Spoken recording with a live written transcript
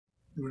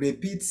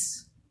Repeat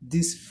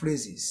these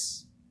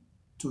phrases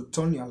to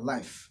turn your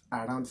life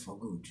around for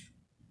good.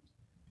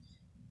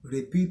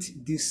 Repeat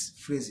these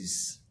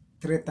phrases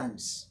 3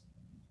 times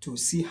to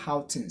see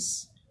how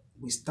things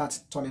will start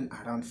turning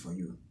around for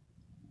you.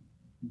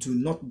 Do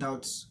not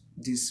doubt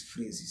these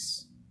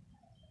phrases.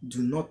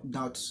 Do not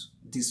doubt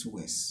these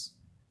words.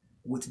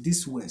 With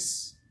these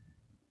words,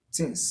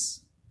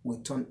 things will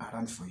turn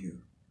around for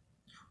you.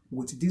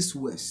 With these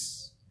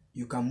words,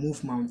 you can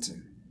move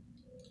mountains.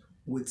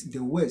 With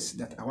the words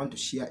that I want to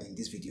share in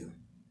this video,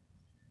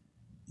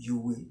 you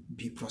will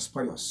be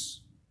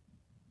prosperous.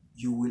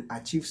 You will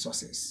achieve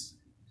success.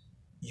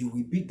 You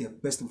will be the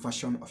best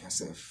version of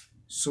yourself.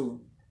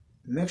 So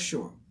make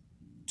sure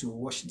to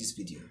watch this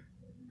video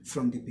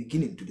from the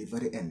beginning to the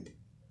very end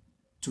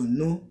to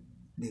know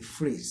the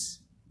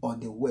phrase or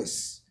the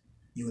words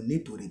you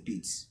need to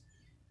repeat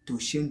to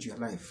change your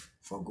life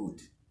for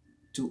good,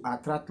 to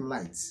attract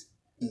light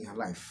in your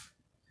life,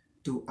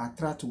 to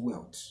attract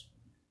wealth,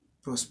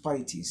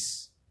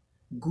 prosperities,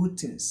 good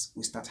things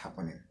will start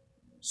happening.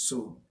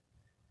 So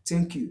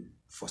thank you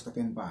for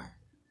stopping by,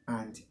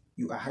 and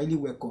you are highly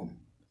welcome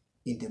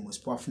in the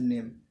most powerful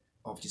name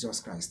of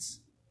Jesus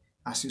Christ.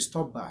 As you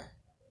stop by,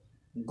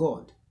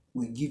 God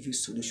will give you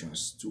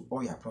solutions to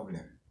all your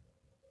problems.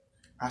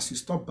 As you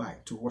stop by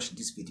to watch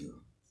this video,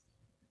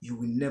 you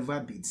will never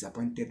be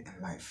disappointed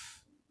in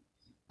life.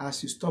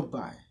 As you stop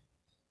by,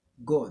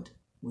 God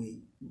will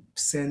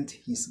send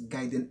his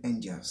guiding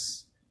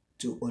angels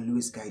to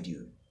always guide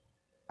you.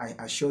 I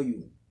assure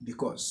you,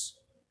 because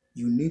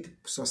you need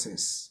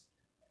success,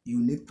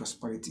 you need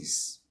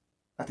prosperities.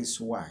 That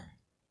is why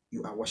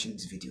you are watching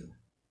this video,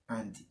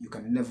 and you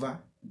can never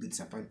be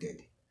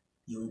disappointed.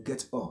 You will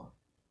get all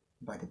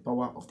by the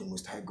power of the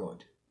Most High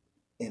God.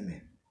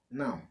 Amen.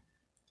 Now,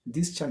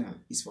 this channel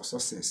is for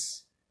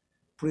success,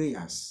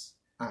 prayers,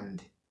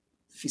 and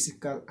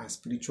physical and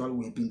spiritual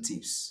well-being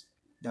tips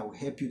that will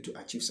help you to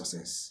achieve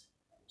success.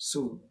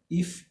 So,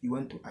 if you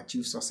want to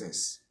achieve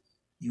success,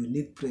 you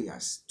need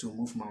prayers to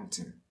move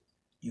mountains.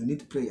 You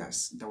need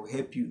prayers that will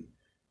help you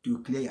to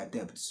clear your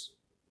debts,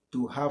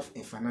 to have a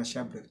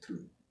financial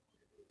breakthrough,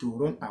 to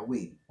run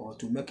away or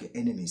to make your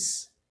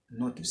enemies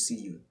not to see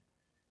you.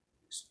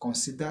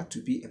 Consider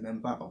to be a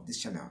member of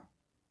this channel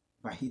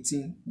by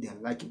hitting the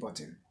like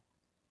button.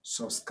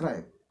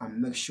 Subscribe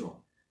and make sure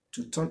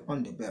to turn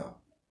on the bell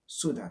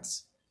so that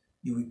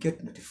you will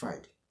get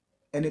notified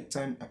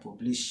anytime I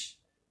publish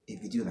a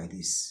video like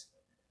this.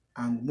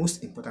 And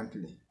most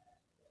importantly,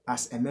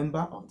 as a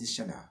member of this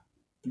channel,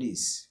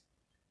 please,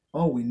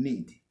 all we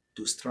need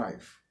to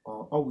strive,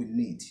 or all we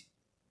need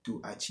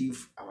to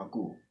achieve our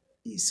goal,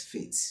 is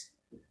faith.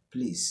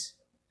 Please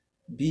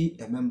be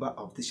a member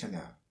of this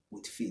channel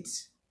with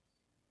faith.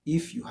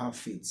 If you have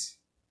faith,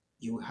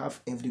 you will have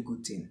every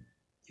good thing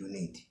you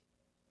need.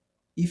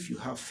 If you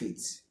have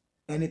faith,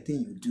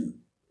 anything you do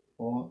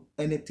or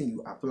anything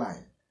you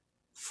apply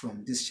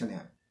from this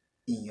channel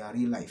in your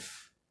real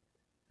life,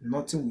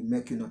 nothing will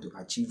make you not to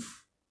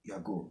achieve your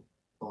goal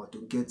or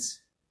to get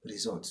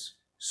results.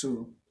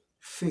 So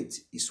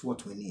faith is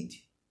what we need.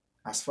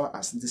 As far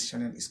as this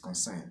channel is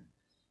concerned,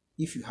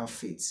 if you have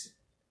faith,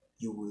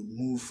 you will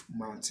move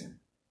mountain.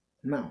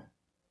 Now,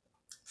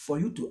 for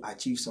you to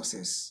achieve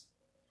success,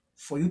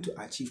 for you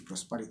to achieve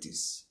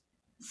prosperities,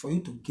 for you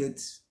to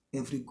get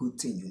every good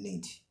thing you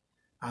need,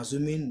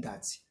 assuming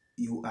that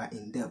you are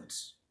in debt,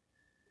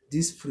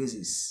 these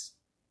phrases,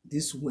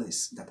 these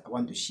words that I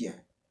want to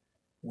share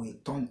will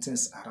turn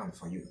things around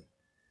for you.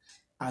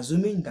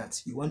 Assuming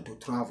that you want to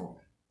travel,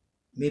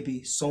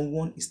 maybe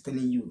someone is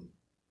telling you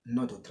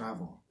not to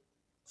travel,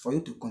 for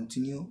you to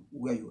continue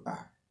where you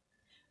are.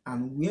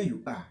 And where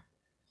you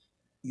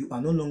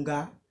are no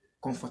longer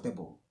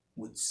comfortable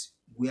with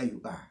where you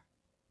are.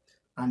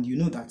 And you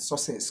know that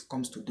success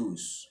comes to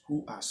those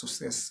who are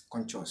success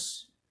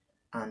conscious.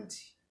 And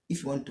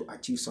if you want to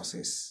achieve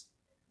success,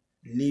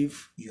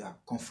 leave your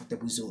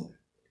comfortable zone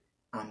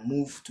and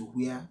move to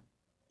where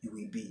you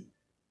will be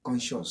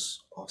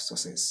conscious of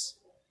success.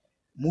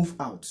 Move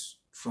out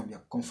from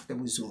your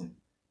comfortable zone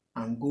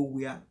and go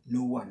where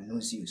no one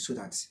knows you, so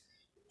that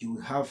you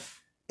will have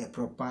a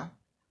proper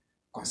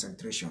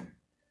concentration.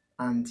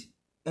 And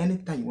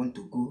anytime you want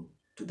to go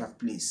to that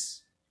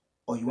place,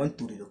 or you want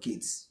to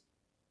relocate,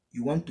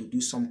 you want to do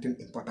something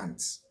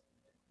important,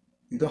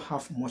 you don't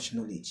have much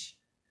knowledge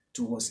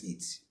towards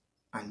it,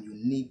 and you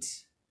need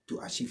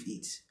to achieve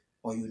it,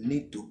 or you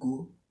need to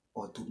go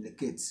or to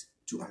relocate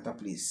to another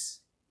place,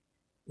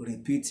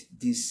 repeat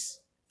these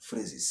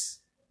phrases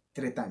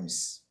 3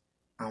 times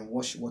and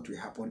watch what will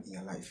happen in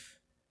your life.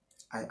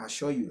 I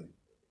assure you.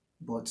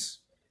 But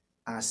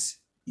as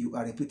you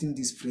are repeating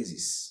these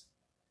phrases,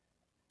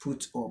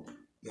 put up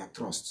your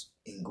trust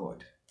in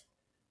God.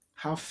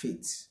 Have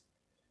faith.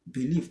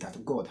 Believe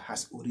that God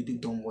has already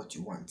done what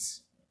you want.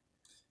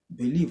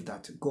 Believe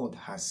that God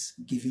has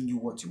given you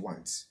what you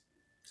want.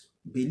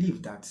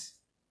 Believe that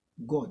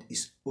God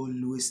is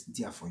always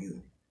there for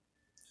you.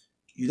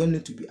 You don't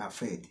need to be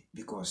afraid,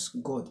 because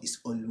God is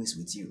always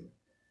with you.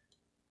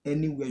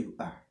 Anywhere you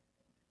are,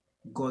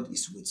 God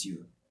is with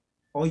you.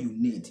 All you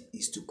need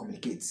is to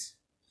communicate.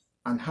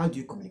 And how do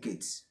you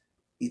communicate?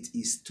 It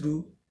is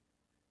through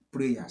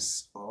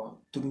prayers or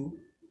through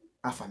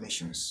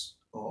affirmations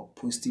or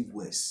positive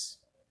words.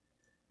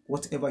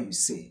 Whatever you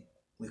say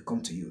will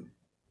come to you.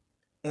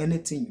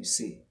 Anything you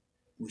say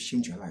will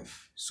change your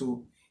life.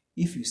 So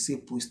if you say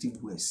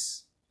positive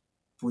words,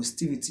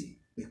 positivity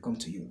will come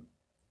to you.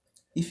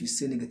 If you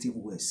say negative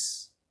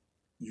words,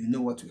 you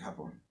know what will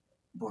happen.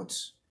 But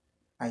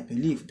I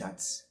believe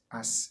that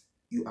as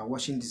you are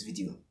watching this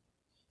video,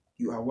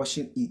 you are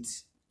watching it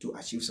to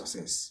achieve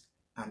success.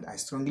 And I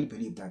strongly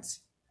believe that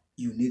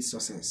you need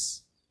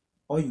success.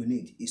 All you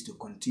need is to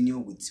continue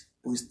with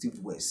positive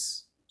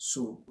words.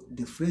 So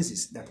the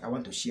phrases that I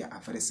want to share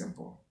are very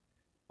simple.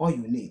 All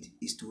you need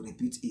is to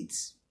repeat it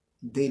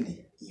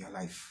daily in your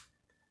life,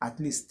 at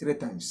least 3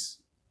 times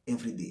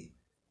every day.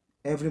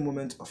 Every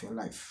moment of your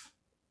life,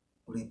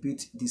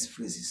 repeat these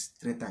phrases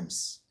 3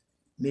 times.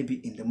 Maybe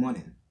in the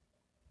morning,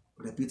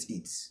 repeat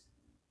it.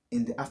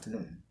 In the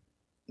afternoon,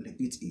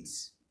 repeat it.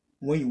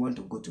 When you want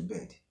to go to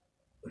bed,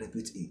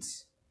 repeat it.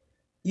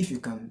 If you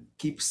can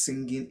keep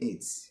singing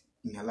it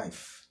in your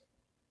life,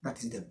 that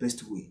is the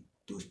best way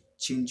to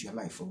change your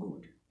life for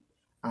good.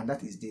 And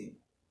that is the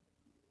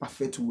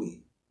perfect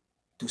way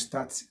to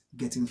start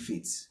getting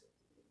faith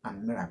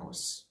and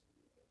miracles.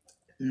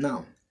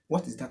 Now,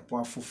 what is that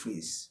powerful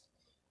phrase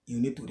you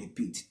need to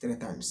repeat 3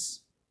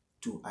 times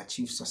to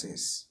achieve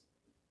success,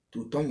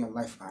 to turn your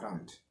life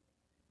around,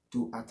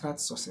 to attract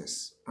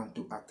success and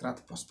to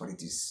attract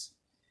prosperities?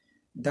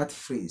 That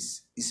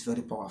phrase is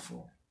very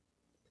powerful.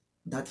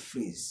 That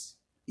phrase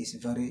is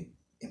very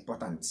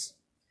important.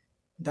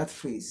 That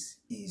phrase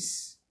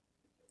is,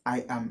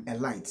 I am a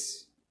light.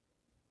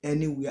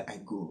 Anywhere I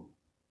go,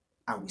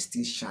 I will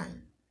still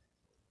shine.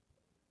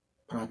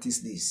 Practice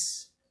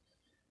this.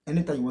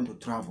 Anytime you want to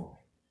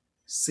travel,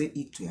 say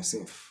it to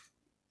yourself.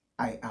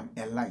 I am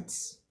a light.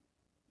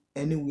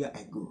 Anywhere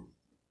I go,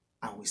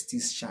 I will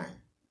still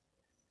shine.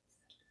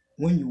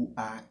 When you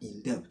are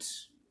in doubt,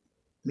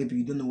 maybe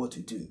you don't know what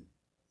to do,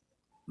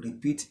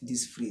 repeat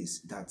this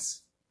phrase that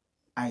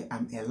I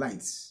am a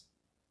light.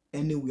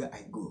 Anywhere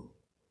I go,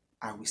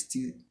 I will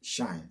still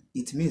shine.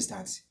 It means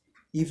that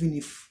even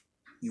if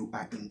you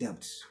are in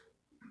doubt,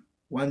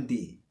 one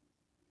day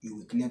you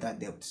will clear that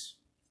doubt.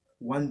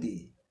 One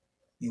day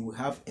you will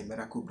have a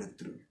miracle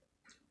breakthrough.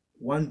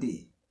 One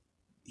day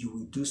you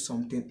will do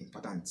something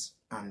important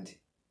and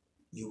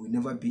you will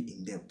never be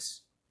in doubt.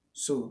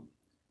 So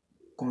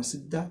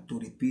consider to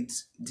repeat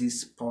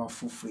this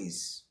powerful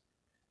phrase.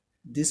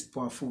 This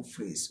powerful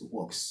phrase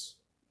works.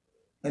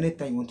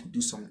 Anytime you want to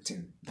do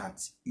something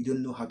that you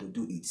don't know how to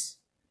do it,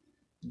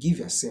 give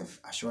yourself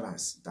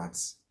assurance that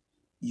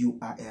you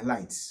are a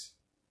light.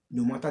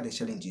 No matter the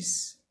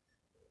challenges,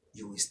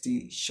 you will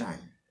still shine.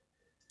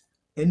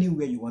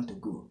 Anywhere you want to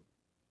go,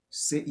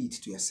 say it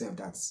to yourself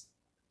that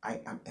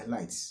I am a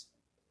light.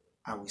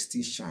 I will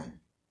still shine.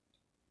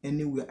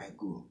 Anywhere I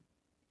go,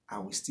 I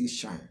will still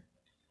shine.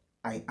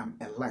 I am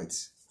a light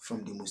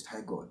from the Most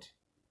High God.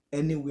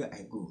 Anywhere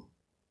I go,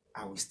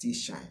 I will still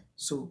shine.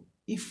 So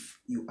if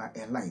you are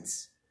a light,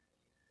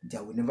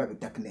 there will never be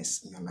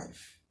darkness in your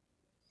life.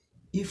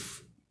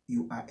 If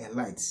you are a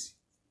light,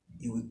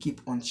 you will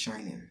keep on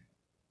shining.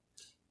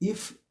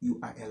 If you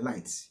are a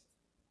light,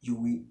 you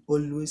will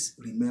always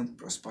remain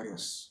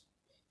prosperous.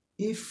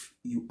 If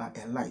you are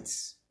a light,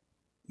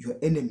 your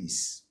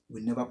enemies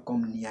will never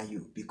come near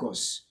you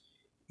because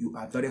you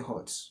are very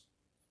hot.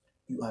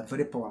 You are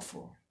very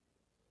powerful.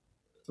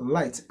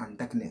 Light and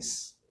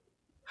darkness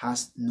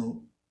has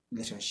no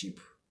relationship.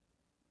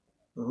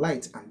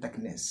 Light and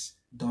darkness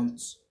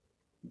don't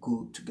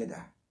go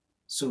together.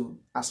 So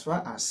as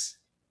far as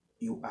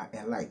you are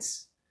a light,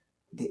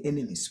 the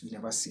enemies will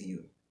never see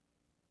you.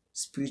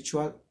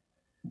 Spiritual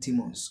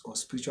demons or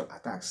spiritual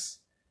attacks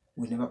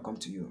will never come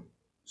to you.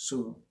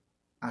 So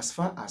as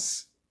far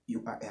as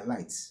you are a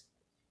light,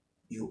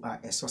 you are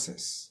a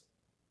success,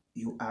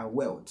 you are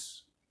wealth,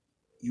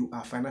 you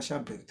are financial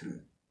breakthrough,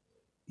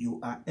 you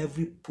are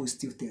every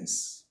positive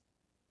things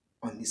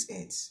on this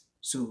earth.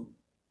 So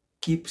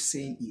keep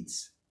saying it,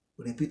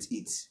 repeat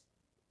it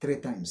 3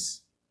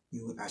 times,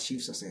 you will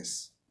achieve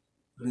success.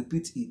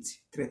 Repeat it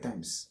 3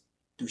 times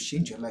to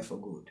change your life for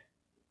good.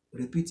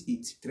 Repeat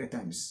it 3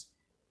 times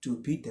to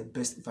be the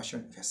best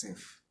version of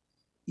yourself.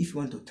 If you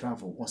want to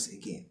travel once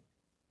again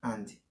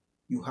and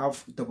you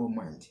have double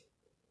mind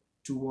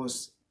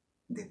towards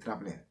the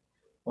traveling,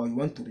 or you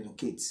want to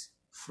relocate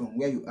from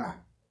where you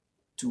are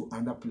to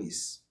another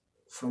place,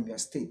 from your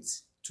state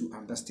to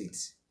another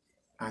state,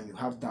 and you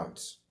have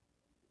doubts,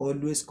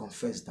 always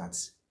confess that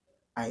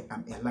I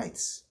am a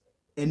light.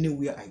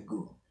 Anywhere I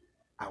go,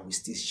 I will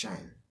still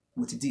shine.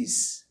 With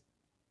this,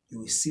 you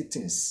will see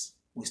things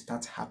will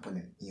start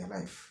happening in your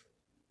life.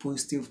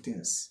 Positive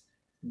things,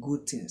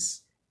 good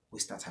things will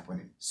start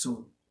happening.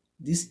 So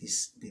this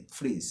is the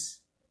phrase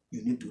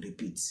you need to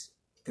repeat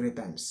 3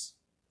 times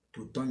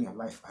to turn your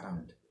life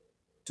around,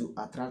 to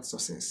attract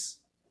success,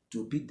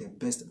 to be the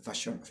best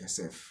version of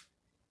yourself.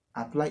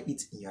 Apply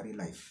it in your real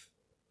life.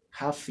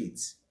 Have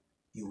faith,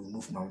 you will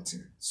move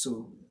mountains.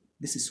 So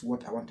This is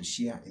what I want to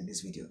share in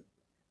this video,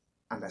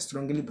 and I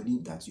strongly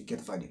believe that you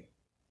get value.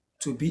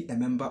 To be a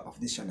member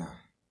of this channel,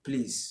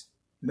 please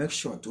make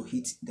sure to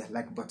hit the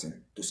like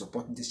button to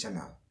support this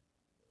channel.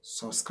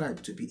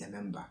 Subscribe to be a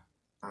member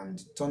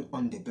and turn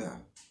on the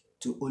bell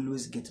to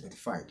always get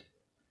notified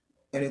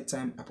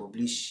anytime I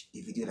publish a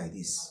video like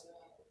this.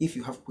 If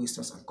you have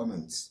questions and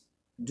comments,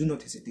 do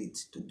not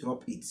hesitate to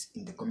drop it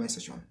in the comment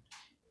section.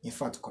 In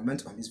fact,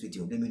 comment on this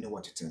video, let me know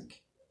what you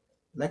think.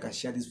 Like and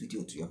share this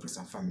video to your friends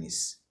and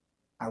families.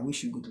 I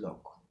wish you good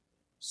luck,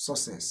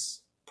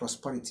 success,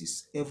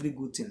 prosperities, every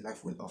good thing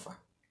life will offer.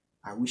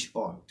 I wish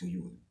all to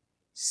you.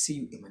 See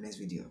you in my next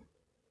video.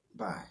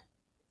 Bye.